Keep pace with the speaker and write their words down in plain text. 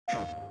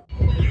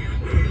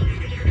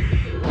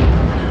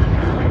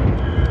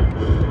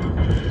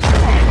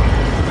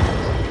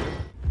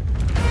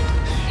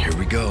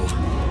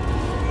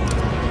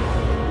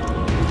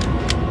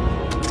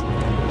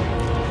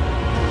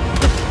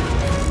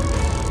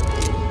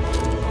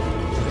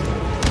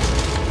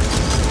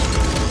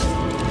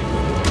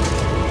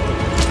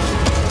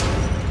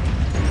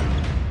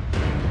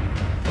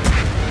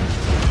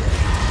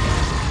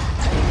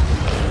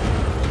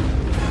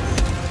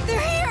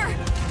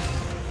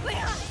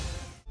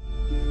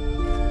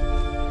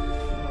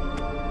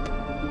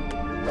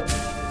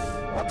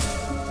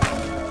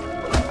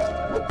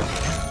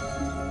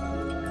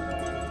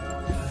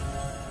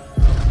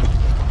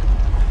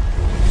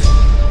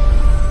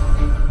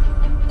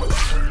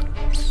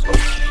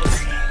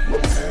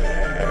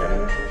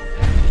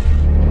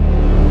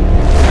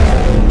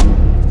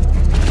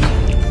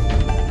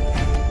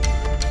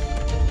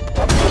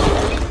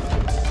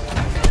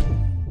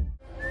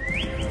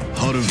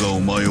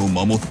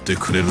っ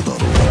てくれるだろう。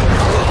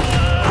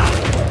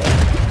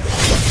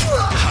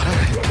腹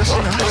減ったし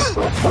な。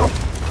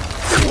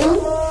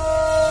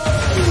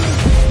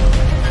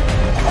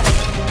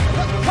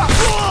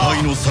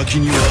愛の先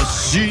には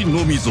死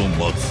のみぞ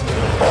待つ。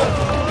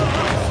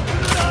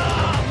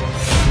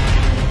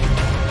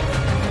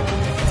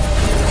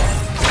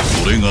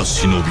それが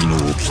忍びの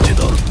掟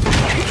だ。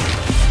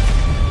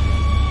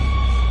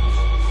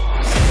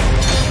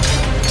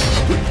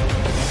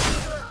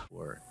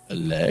A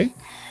leg.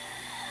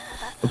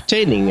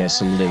 Obtaining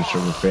some limbs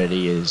from a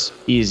Freddy is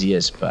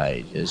easiest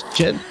by just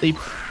gently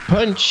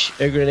punch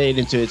a grenade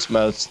into its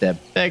mouth, step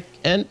back,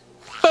 and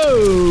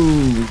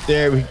boom!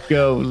 There we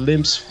go,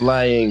 limbs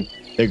flying.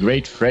 The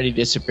great Freddy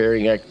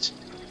disappearing act.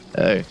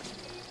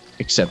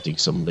 Accepting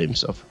some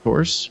limbs, of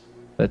course.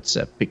 Let's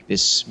pick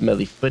this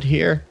smelly foot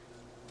here.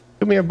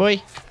 Come here,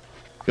 boy.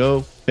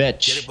 Go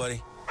fetch. Get it,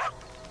 buddy.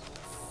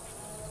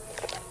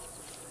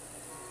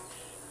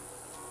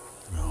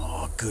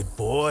 Oh, good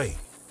boy.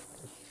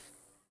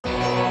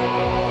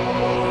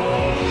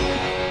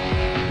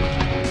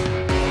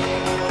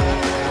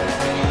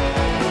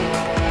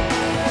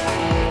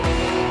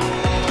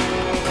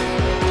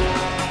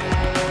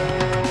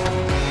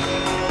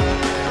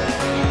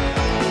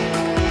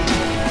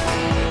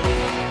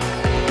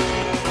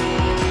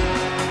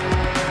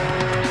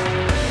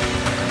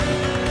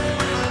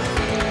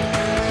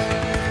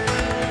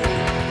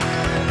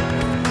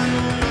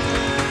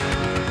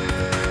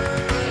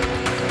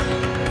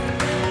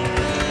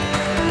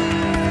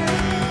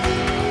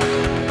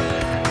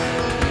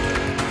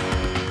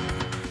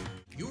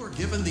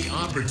 Given the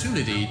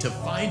opportunity to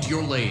find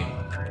your lane.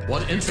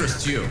 What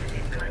interests you?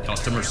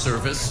 Customer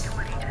service?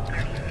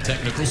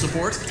 Technical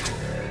support?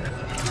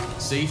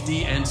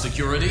 Safety and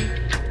security?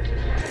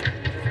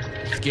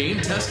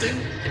 Game testing?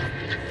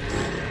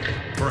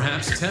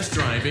 Perhaps test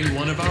driving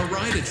one of our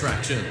ride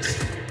attractions?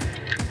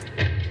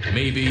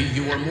 Maybe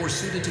you are more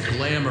suited to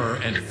glamour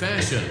and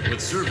fashion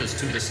with service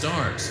to the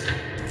stars.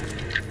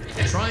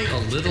 Try a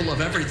little of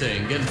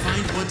everything and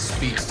find what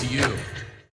speaks to you.